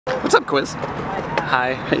What's up, Quiz?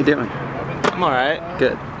 Hi. How you doing? I'm alright.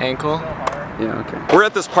 Good. Ankle. Yeah, okay. We're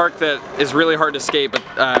at this park that is really hard to skate,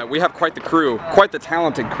 but we have quite the crew, quite the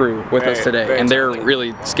talented crew with us today, and they're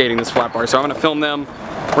really skating this flat bar. So I'm gonna film them.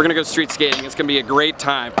 We're gonna go street skating. It's gonna be a great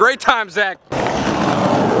time. Great time, Zach!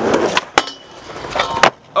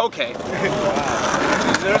 Okay.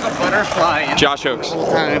 There's a butterfly in Josh Oaks.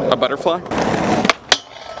 A butterfly?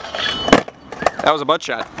 That was a butt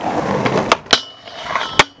shot.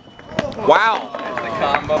 Wow. the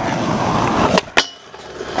combo.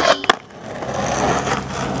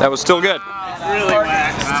 That was still good. It's really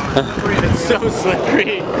waxed. It's so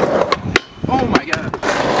slippery. Oh my god.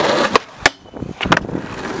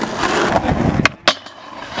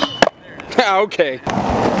 Okay.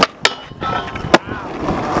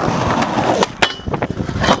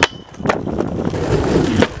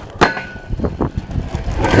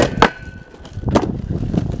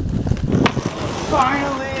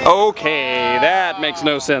 Finally! Okay, that makes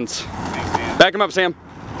no sense. Back him up, Sam.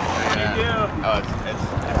 Oh, it's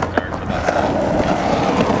dark for that.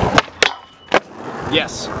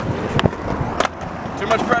 Yes. Too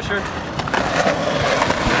much pressure.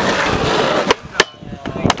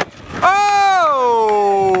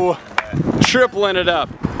 Oh! Tripling it up.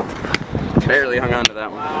 Barely hung on to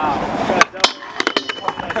that one.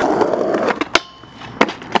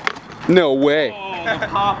 No way. Oh, the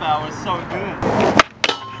pop out was so good.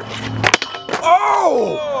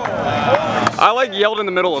 Oh! I like yelled in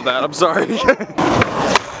the middle of that. I'm sorry.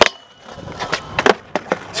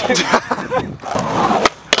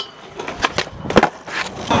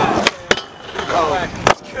 Oh,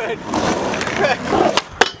 it's good.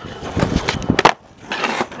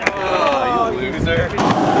 Oh, you loser.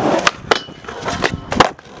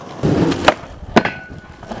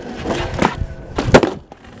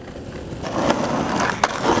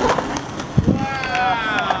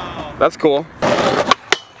 Wow. That's cool.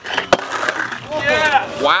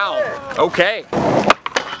 Yeah. Wow. Okay.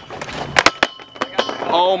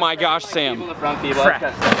 Oh my gosh, Sam. Crap.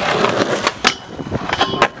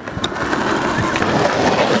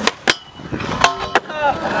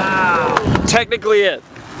 Technically it.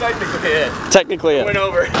 Technically it. Technically it. Went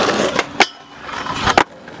over.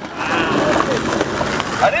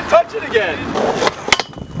 I didn't touch it again.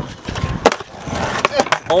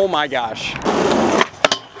 Oh my gosh.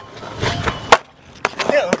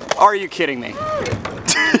 Are you kidding me?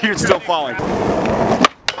 You're still falling.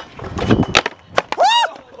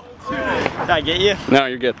 Did I get you? No,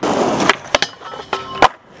 you're good.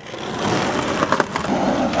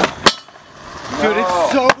 Dude,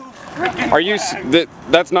 it's so freaking. Are you?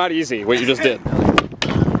 That's not easy. What you just did.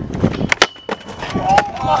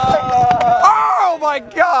 Oh my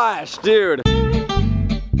gosh, dude.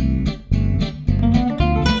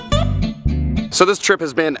 So this trip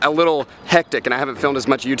has been a little hectic and I haven't filmed as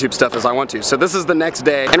much YouTube stuff as I want to. So this is the next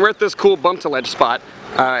day and we're at this cool bump to ledge spot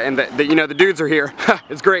and you know, the dudes are here.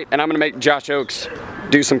 It's great. And I'm gonna make Josh Oaks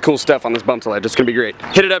do some cool stuff on this bump to ledge. It's gonna be great.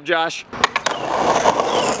 Hit it up, Josh.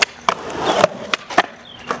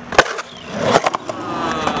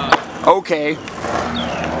 Okay.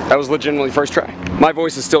 That was legitimately first try. My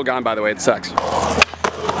voice is still gone, by the way. It sucks.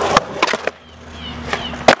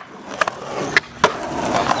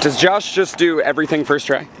 Does Josh just do everything first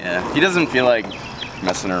try? Yeah, he doesn't feel like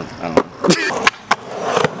messing around. I don't know.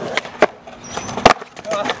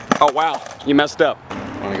 Oh wow, you messed up.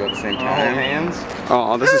 Want to go at the same time? Hands.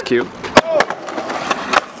 Oh, this is cute.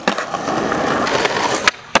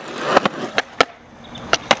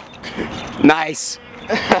 Nice.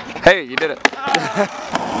 Hey, you did it.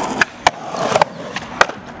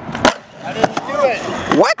 I didn't do it.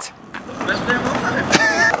 What?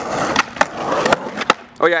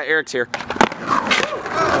 Oh yeah, Eric's here.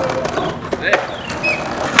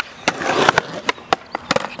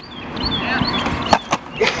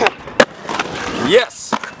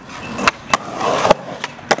 Yes.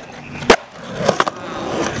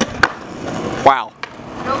 Wow.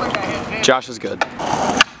 Josh is good.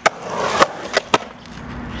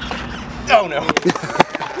 Oh no.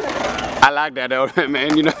 I like that element,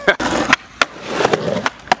 man, you know.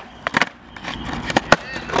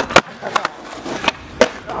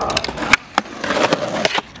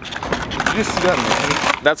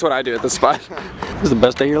 That's what I do at this spot. This is the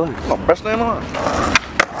best day of your life. Oh, best day of my life.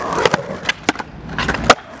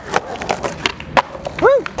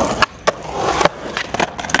 Woo!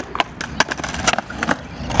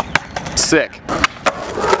 Sick.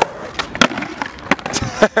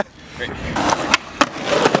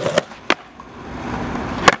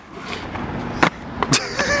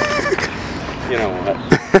 You know what?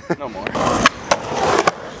 No more.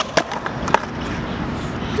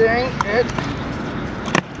 Dang it.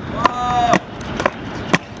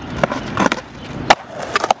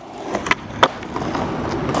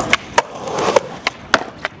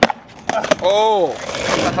 Whoa.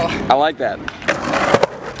 Oh, I like that.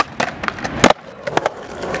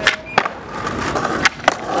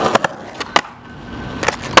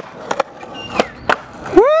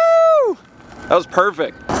 Woo! That was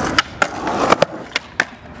perfect.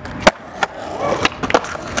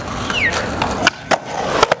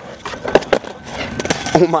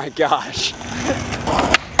 Oh my gosh.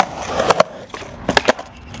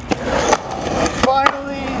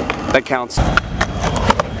 Finally. That counts.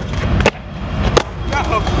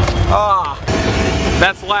 Ah,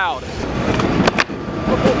 that's loud.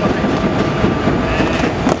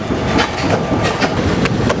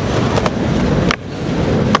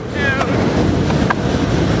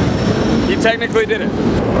 You technically did it.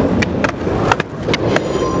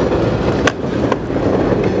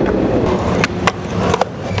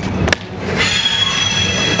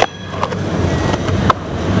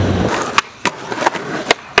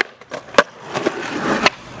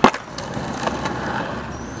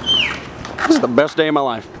 This is the best day of my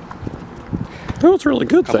life. That was really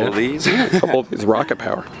good, Sam. Couple of these. Yeah, a couple of these rocket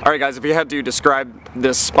power. All right, guys, if you had to describe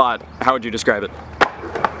this spot, how would you describe it?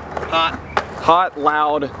 Hot. Hot,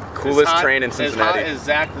 loud, Coolest train in Cincinnati. As hot as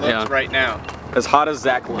Zach looks right now. as hot as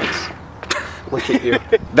Zach looks. Look at you.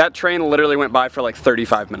 That train literally went by for like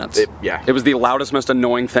 35 minutes. It was the loudest, most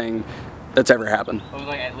annoying thing that's ever happened. It was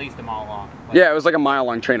like at least a mile long. Like, Yeah, it was like a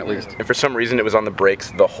mile-long train at least. And for some reason, it was on the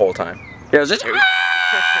brakes the whole time. Yeah, it was just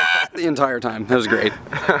the entire time. That was great.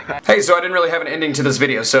 Hey, so I didn't really have an ending to this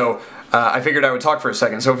video, so I figured I would talk for a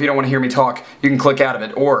second. So if you don't want to hear me talk, you can click out of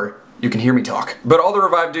it, or you can hear me talk. But all the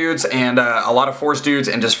Revive dudes and a lot of Force dudes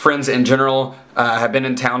and just friends in general have been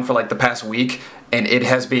in town for like the past week, and it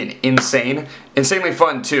has been insane. Insanely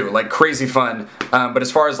fun too, like crazy fun. But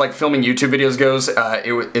as far as like filming YouTube videos goes,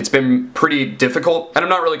 it's been pretty difficult. And I'm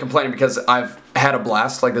not really complaining because I've had a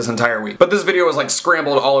blast like this entire week. But this video was like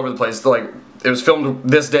scrambled all over the place. Like it was filmed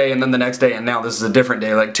this day and then the next day, and now this is a different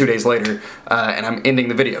day, like 2 days later, and I'm ending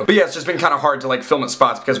the video. But yeah, it's just been kind of hard to like film at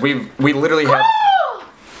spots because we literally had...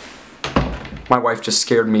 My wife just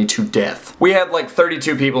scared me to death. We had like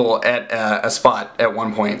 32 people at a spot at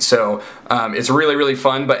one point, so it's really, really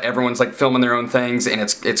fun, but everyone's like filming their own things, and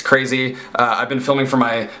it's crazy. I've been filming for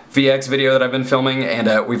my VX video that I've been filming,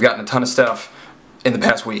 and we've gotten a ton of stuff in the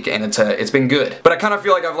past week, and it's been good. But I kind of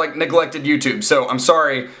feel like I've like neglected YouTube, so I'm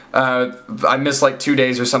sorry. I missed like 2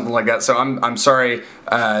 days or something like that, so I'm sorry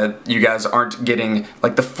you guys aren't getting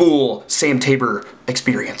like the full Sam Tabor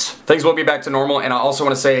experience. Things will be back to normal, and I also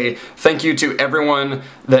want to say thank you to everyone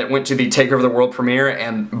that went to the Take Over the World premiere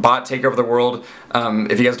and bought Take Over the World.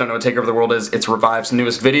 If you guys don't know what Take Over the World is, it's Revive's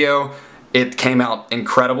newest video. It came out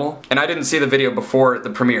incredible, and I didn't see the video before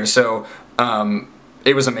the premiere, so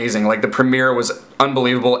it was amazing. Like the premiere was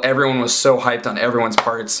unbelievable. Everyone was so hyped on everyone's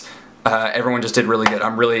parts. Everyone just did really good.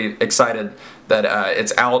 I'm really excited that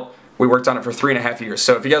it's out. We worked on it for 3.5 years.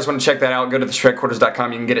 So if you guys want to check that out, go to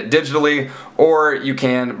theshredquarters.com. You can get it digitally, or you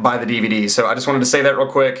can buy the DVD. So I just wanted to say that real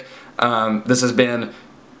quick. This has been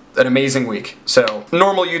an amazing week. So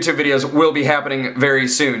normal YouTube videos will be happening very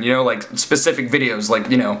soon. You know, like specific videos, like,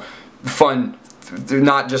 you know, fun,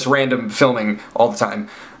 not just random filming all the time.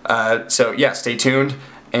 So yeah, stay tuned,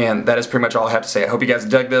 and that is pretty much all I have to say. I hope you guys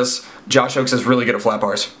dug this. Josh Oakes is really good at flat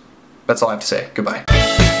bars. That's all I have to say. Goodbye.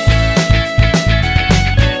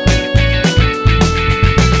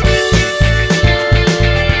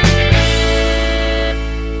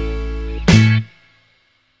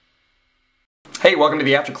 Hey, welcome to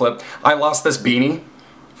the after clip. I lost this beanie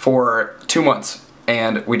for 2 months,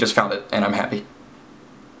 and we just found it, and I'm happy.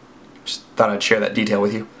 Just thought I'd share that detail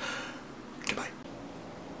with you. Goodbye.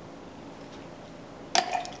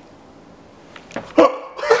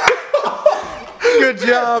 Good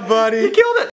job, buddy. You killed it.